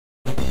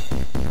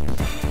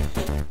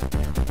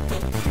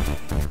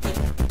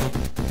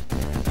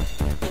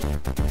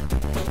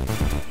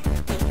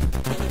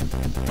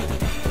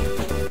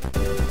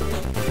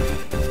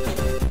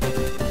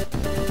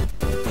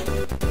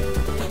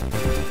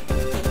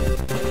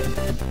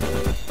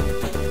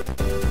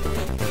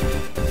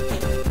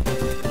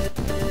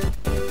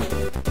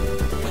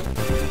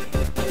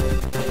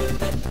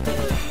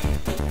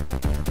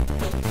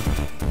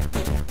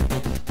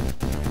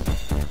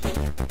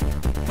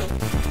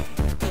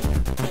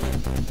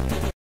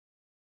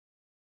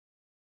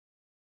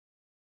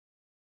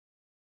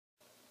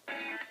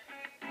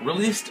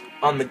Released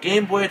on the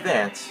Game Boy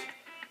Advance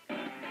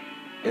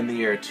in the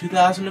year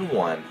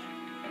 2001,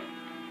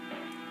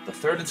 the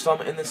third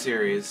installment in the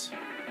series,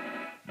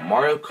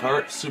 Mario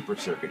Kart Super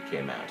Circuit,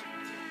 came out.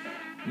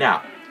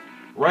 Now,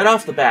 right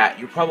off the bat,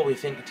 you're probably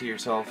thinking to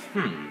yourself,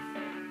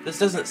 this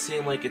doesn't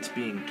seem like it's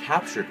being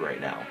captured right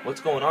now.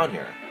 What's going on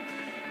here?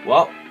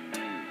 Well,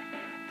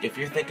 if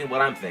you're thinking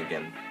what I'm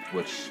thinking,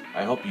 which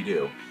I hope you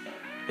do,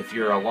 if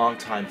you're a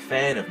longtime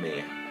fan of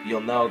me,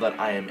 you'll know that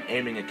I am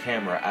aiming a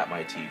camera at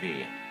my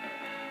TV.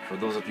 For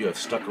those of you who have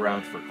stuck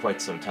around for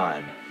quite some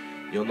time,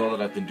 you'll know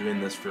that I've been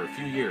doing this for a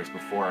few years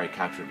before I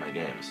captured my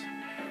games.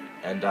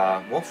 And,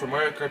 well, for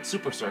Mario Kart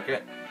Super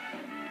Circuit,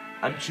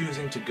 I'm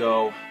choosing to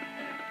go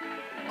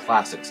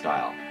classic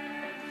style.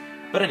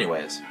 But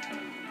anyways,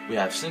 we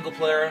have single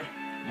player,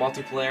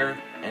 multiplayer,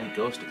 and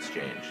Ghost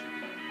Exchange.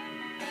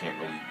 Can't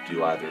really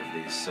do either of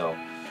these, so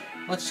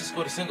let's just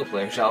go to single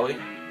player, shall we?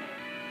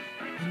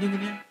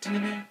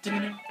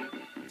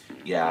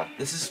 Yeah,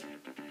 this is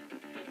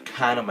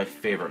kind of my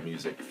favorite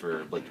music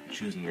for, like,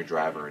 choosing your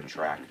driver and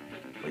track,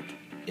 like,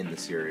 in the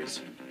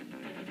series.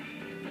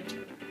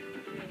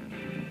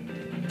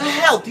 The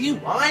hell, do you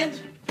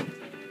mind?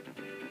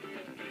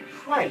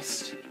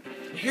 Christ.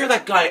 I hear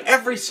that guy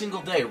every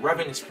single day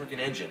revving his freaking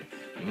engine.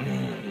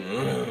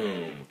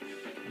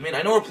 I mean,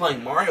 I know we're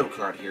playing Mario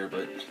Kart here,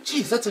 but,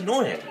 jeez, that's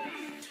annoying.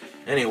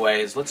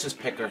 Anyways, let's just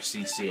pick our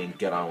CC and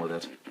get on with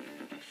it.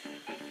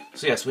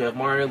 So yes, we have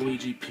Mario,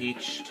 Luigi,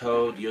 Peach,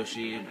 Toad,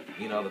 Yoshi,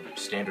 you know, the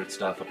standard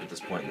stuff up at this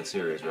point in the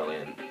series, really,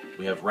 and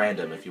we have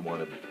random if you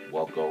want to,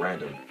 well, go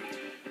random.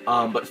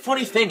 But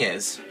funny thing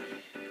is,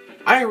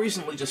 I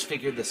recently just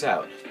figured this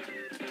out.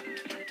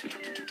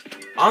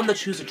 On the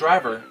Choose a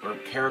Driver, or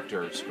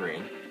character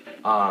screen,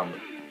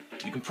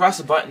 you can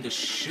press a button to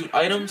shoot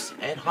items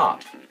and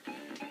hop.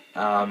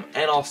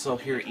 And also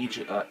hear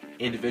each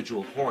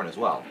individual horn as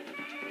well.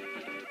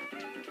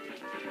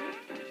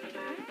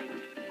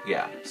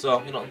 Yeah,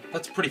 so, you know,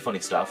 that's pretty funny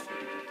stuff.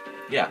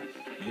 Yeah,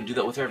 you can do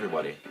that with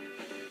everybody.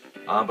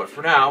 But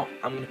for now,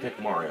 I'm going to pick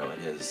Mario in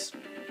his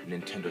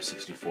Nintendo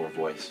 64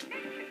 voice.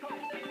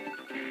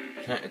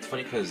 It's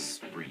funny because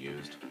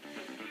reused.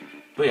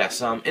 But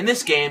yes, in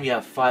this game you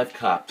have 5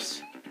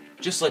 cups.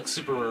 Just like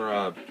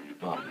Super,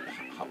 well,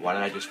 why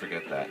did I just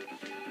forget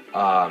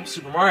that?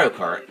 Super Mario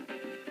Kart.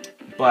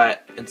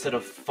 But instead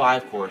of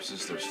 5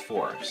 courses, there's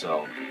 4,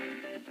 so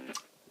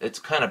it's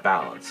kind of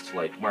balanced.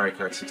 Like Mario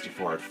Kart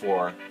 64 had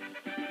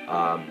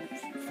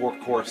 4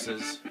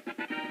 courses,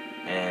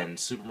 and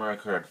Super Mario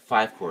Kart had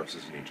 5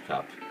 courses in each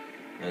cup.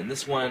 And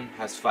this one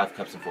has 5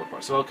 cups and 4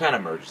 courses, so it kind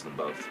of merges them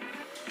both.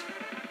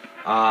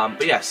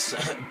 But yes,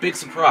 big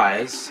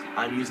surprise,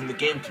 I'm using the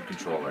GameCube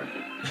controller.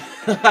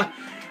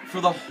 For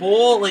the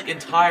whole, like,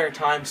 entire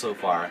time so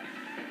far,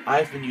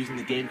 I've been using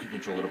the GameCube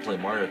controller to play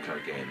Mario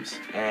Kart games.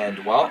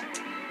 And, well,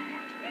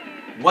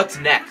 what's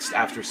next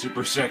after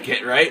Super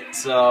Circuit, right?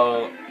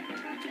 So,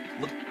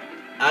 look,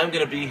 I'm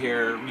gonna be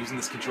here using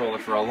this controller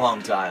for a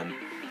long time.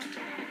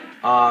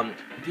 But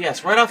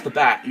yes, right off the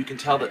bat, you can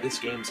tell that this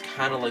game's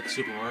kind of like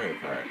Super Mario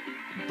Kart.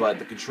 But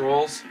the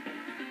controls,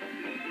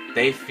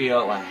 they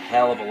feel a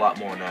hell of a lot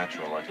more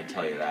natural, I can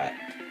tell you that.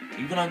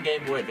 Even on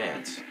Game Boy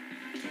Advance.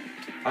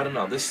 I don't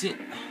know,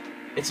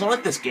 it's not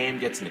like this game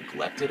gets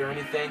neglected or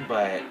anything,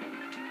 but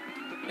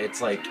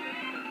it's like,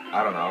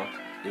 I don't know,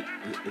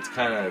 it's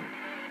kind of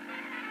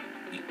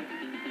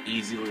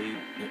easily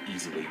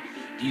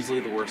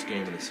the worst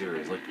game in the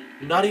series. Like,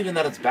 not even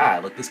that it's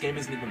bad, like, this game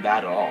isn't even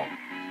bad at all.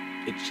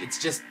 It's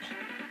just,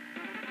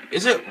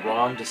 is it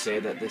wrong to say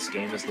that this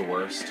game is the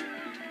worst?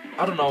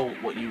 I don't know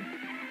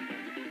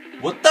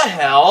what the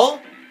hell?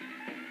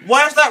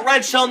 Why is that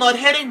red shell not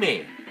hitting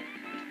me?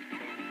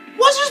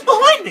 What's just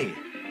behind me?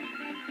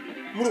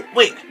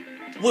 Wait,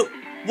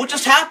 what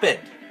just happened?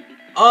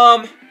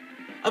 I'm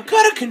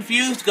kind of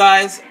confused,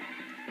 guys.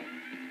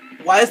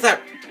 Why is that?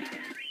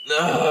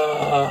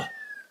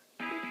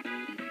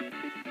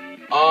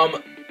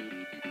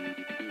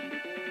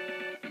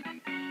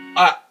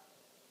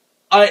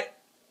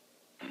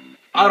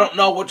 I don't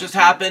know what just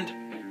happened.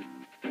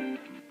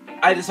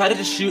 I decided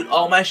to shoot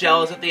all my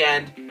shells at the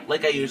end,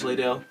 like I usually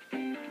do.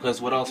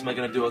 Because what else am I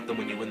gonna do with them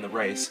when you win the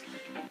race?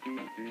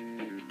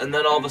 And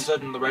then all of a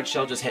sudden, the red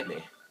shell just hit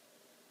me.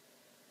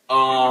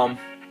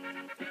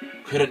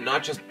 Could it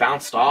not just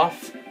bounced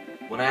off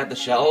when I had the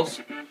shells?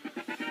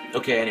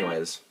 Okay,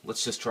 anyways,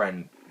 let's just try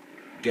and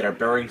get our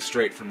bearings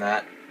straight from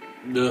that.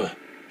 Ugh.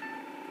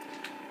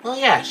 Well,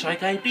 yeah, Shy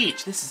Guy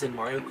Beach. This is in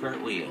Mario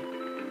Kart Wii.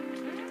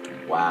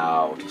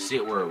 Wow, to see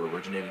it where it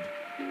originated,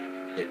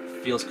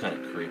 it feels kind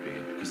of creepy,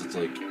 because it's,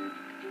 like,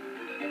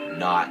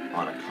 not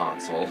on a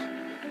console.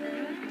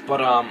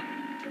 But,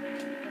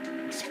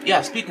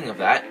 yeah, speaking of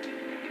that,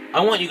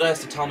 I want you guys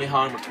to tell me how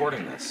I'm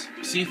recording this.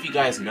 See if you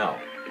guys know.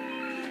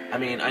 I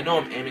mean, I know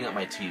I'm aiming at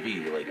my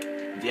TV, like,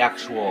 the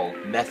actual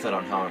method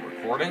on how I'm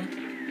recording,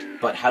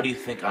 but how do you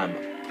think I'm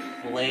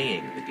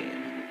playing the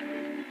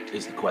game,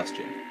 is the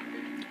question.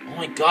 Oh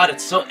my god,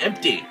 it's so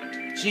empty!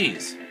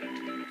 Jeez.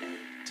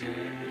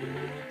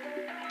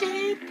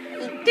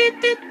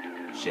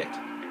 Shit.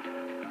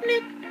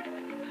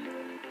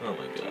 Oh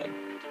my god.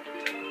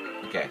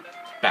 Okay,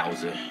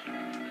 Bowser.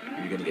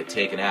 You're gonna get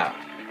taken out.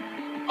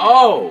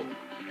 Oh!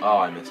 Oh,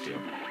 I missed you.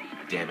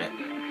 Damn it.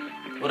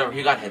 Whatever,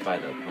 he got hit by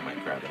the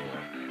Hermite crab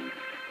anyway.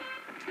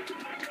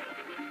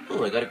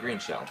 Ooh, I got a green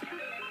shell.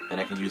 And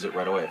I can use it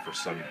right away for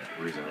some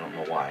reason, I don't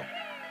know why.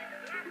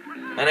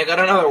 And I got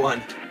another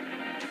one!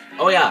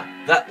 Oh yeah,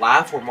 that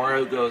laugh where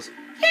Mario goes,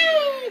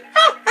 "Yay!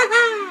 Ha ha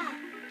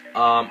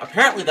ha!"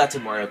 Apparently that's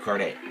in Mario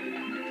Kart 8.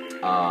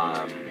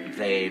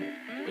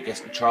 I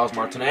guess Charles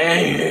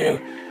Martinet.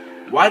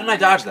 Why didn't I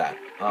dodge that?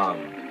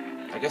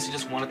 I guess he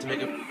just wanted to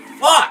make it.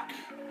 Fuck!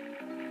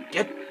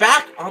 Get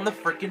back on the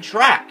frickin'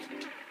 track.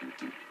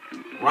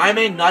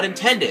 Rhyming not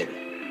intended.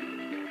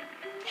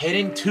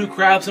 Hitting 2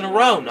 crabs in a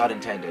row not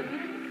intended.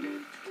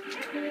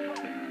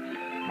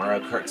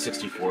 Mario Kart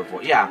 64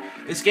 voice. Yeah,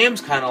 this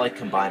game's kind of like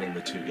combining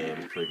the 2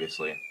 games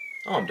previously.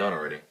 Oh, I'm done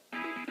already.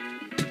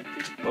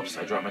 Whoops,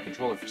 I dropped my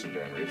controller for some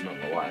damn reason. I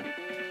don't know why.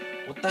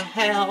 What the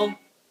hell?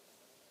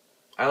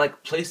 I,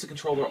 like, placed the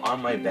controller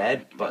on my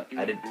bed, but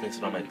I didn't place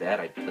it on my bed.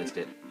 I placed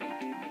it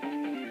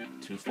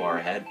too far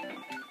ahead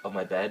of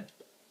my bed.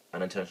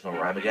 Unintentional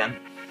rhyme again.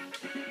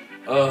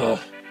 Ugh.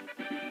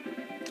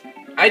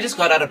 I just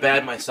got out of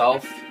bed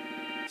myself,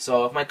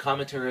 so if my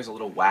commentary is a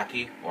little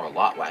wacky, or a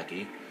lot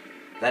wacky,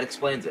 that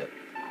explains it.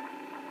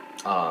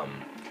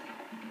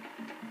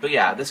 But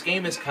yeah, this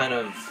game is kind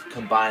of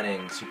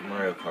combining Super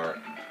Mario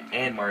Kart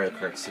and Mario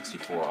Kart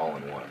 64 all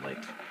in one.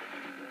 Like,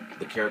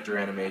 the character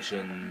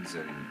animations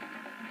and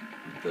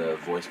the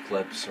voice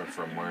clips are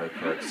from Mario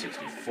Kart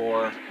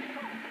 64,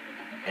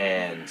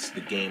 and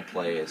the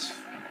gameplay is,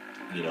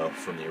 you know,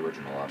 from the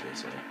original,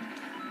 obviously.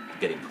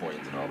 Getting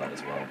coins and all that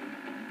as well.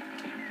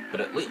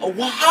 But at least... Oh,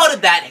 how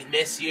did that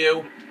miss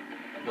you?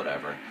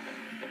 Whatever.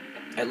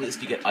 At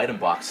least you get item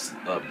boxes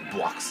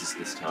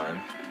this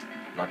time.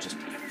 Not just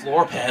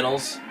floor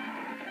panels.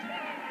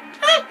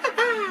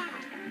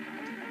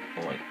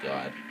 Oh my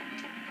god.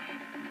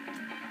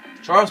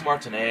 Charles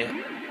Martinet,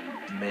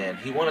 man,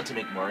 he wanted to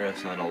make Mario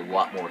sound a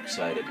lot more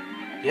excited.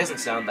 He hasn't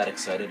sounded that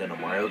excited in a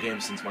Mario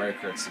game since Mario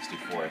Kart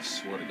 64, I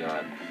swear to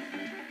god.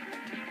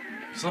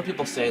 Some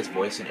people say his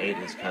voice in 8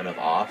 is kind of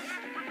off.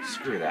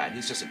 Screw that.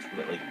 He's just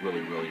like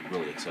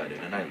really excited,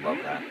 and I love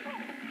that.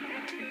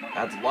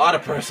 Adds a lot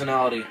of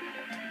personality.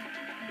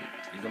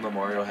 Even though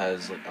Mario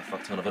has like a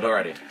fuck ton of it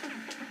already.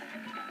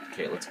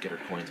 Okay, let's get our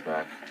coins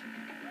back.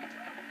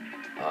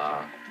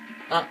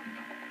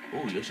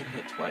 Ooh, Yoshi can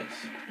hit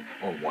twice.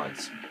 Or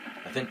once.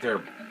 I think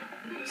their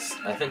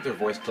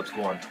voice clips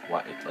go on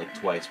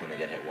twice when they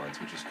get hit once,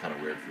 which is kind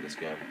of weird for this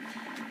game.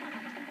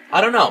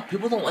 I don't know.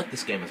 People don't like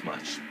this game as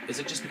much. Is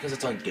it just because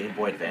it's on Game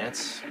Boy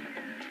Advance?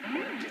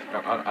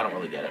 I don't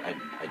really get it. I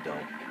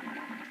don't.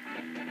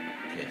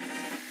 Okay,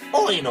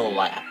 final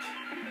lap.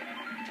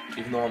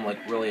 Even though I'm like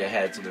really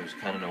ahead, so there's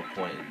kind of no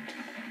point in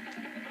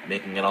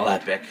making it all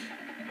epic.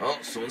 Oh,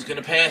 someone's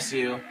gonna pass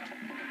you.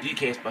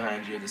 DK's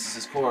behind you. This is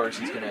his course.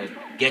 He's gonna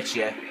get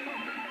you.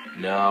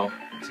 No,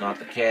 it's not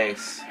the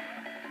case.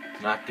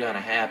 It's not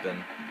gonna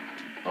happen.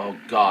 Oh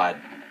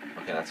god.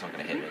 Okay, that's not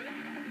gonna hit me.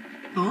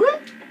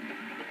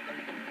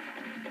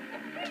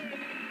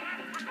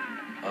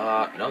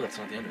 No, that's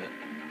not the end of it.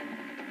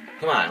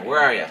 Come on, where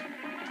are you?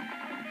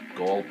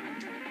 Goal.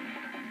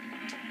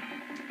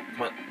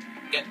 Come on,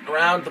 get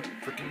around the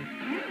freaking...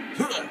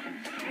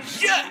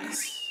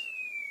 Yes!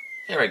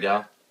 Here we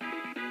go.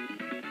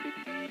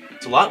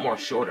 It's a lot more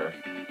shorter.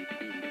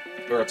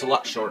 Or it's a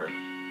lot shorter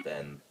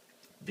than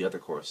the other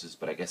courses,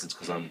 but I guess it's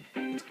because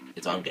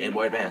it's on Game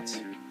Boy Advance.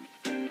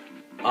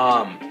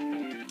 A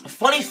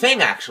funny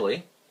thing,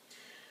 actually.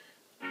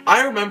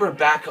 I remember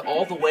back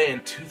all the way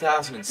in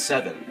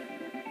 2007,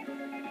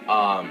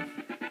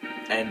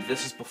 and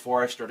this is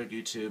before I started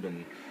YouTube,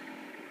 and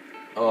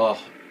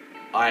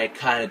I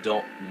kind of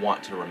don't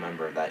want to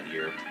remember that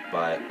year,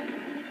 but,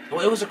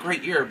 well, it was a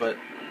great year, but,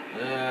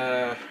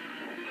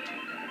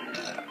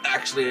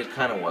 actually it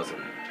kind of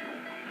wasn't.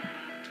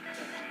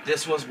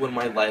 This was when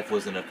my life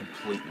was in a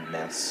complete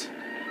mess,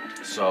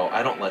 so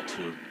I don't like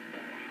to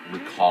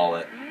recall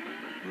it,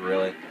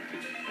 really.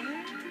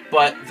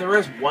 But there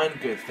is one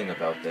good thing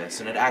about this,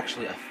 and it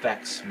actually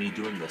affects me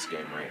doing this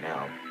game right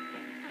now.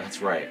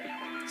 That's right.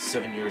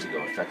 7 years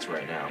ago, it affects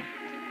right now.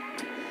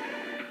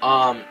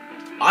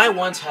 I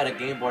once had a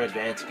Game Boy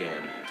Advance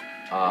game.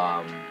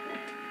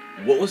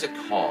 What was it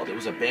called? It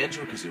was a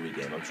Banjo-Kazooie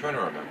game. I'm trying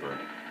to remember.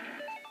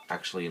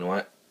 Actually, you know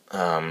what?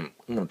 I'm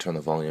going to turn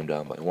the volume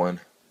down by 1.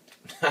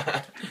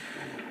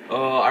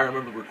 Oh, I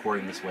remember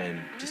recording this way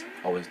and just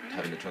always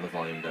having to turn the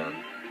volume down.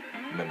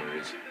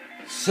 Memories.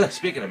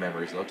 Speaking of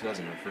memories, though,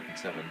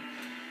 2007.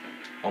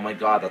 Oh my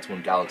god, that's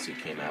when Galaxy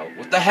came out.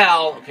 What the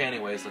hell? Okay,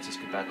 anyways, let's just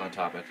get back on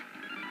topic.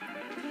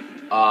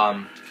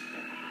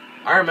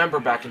 I remember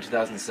back in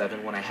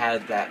 2007 when I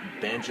had that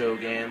Banjo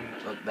game,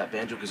 that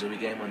Banjo-Kazooie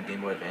game on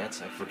Game Boy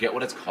Advance. I forget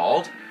what it's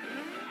called.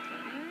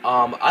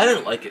 I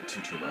didn't like it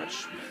too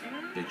much.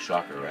 Big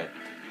shocker, right?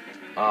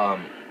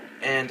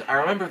 And I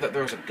remember that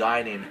there was a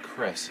guy named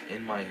Chris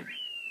in my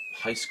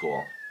high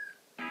school.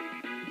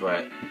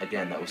 But,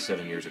 again, that was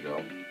 7 years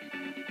ago.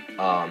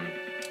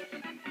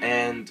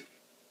 And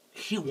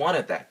he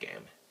wanted that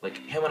game. Like,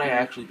 him and I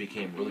actually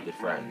became really good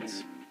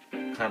friends.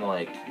 Kind of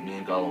like me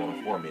and Gallo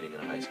 104 meeting in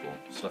high school.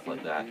 Stuff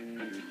like that.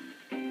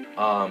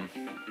 Um,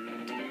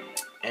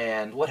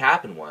 and what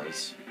happened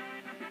was...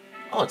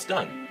 Oh, it's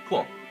done.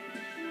 Cool.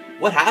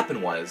 What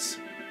happened was,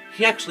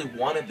 he actually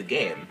wanted the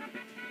game,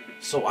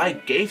 so I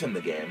gave him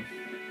the game,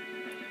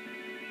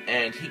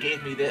 and he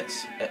gave me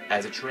this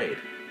as a trade.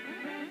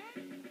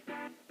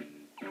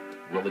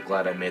 Really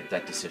glad I made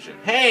that decision.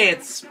 Hey,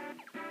 it's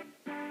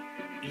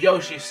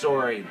Yoshi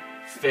Story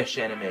Fish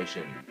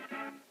Animation.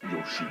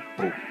 Yoshi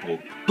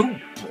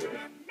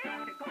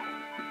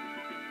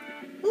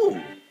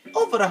Ooh,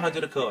 over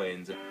 100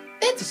 coins.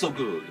 That's so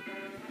good.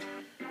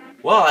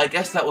 Well, I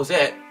guess that was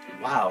it.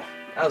 Wow,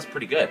 that was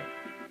pretty good.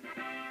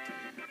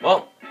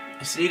 Well,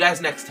 see you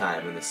guys next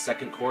time in the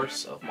second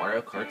course of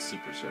Mario Kart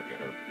Super Circuit,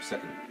 or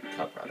second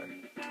cup, rather.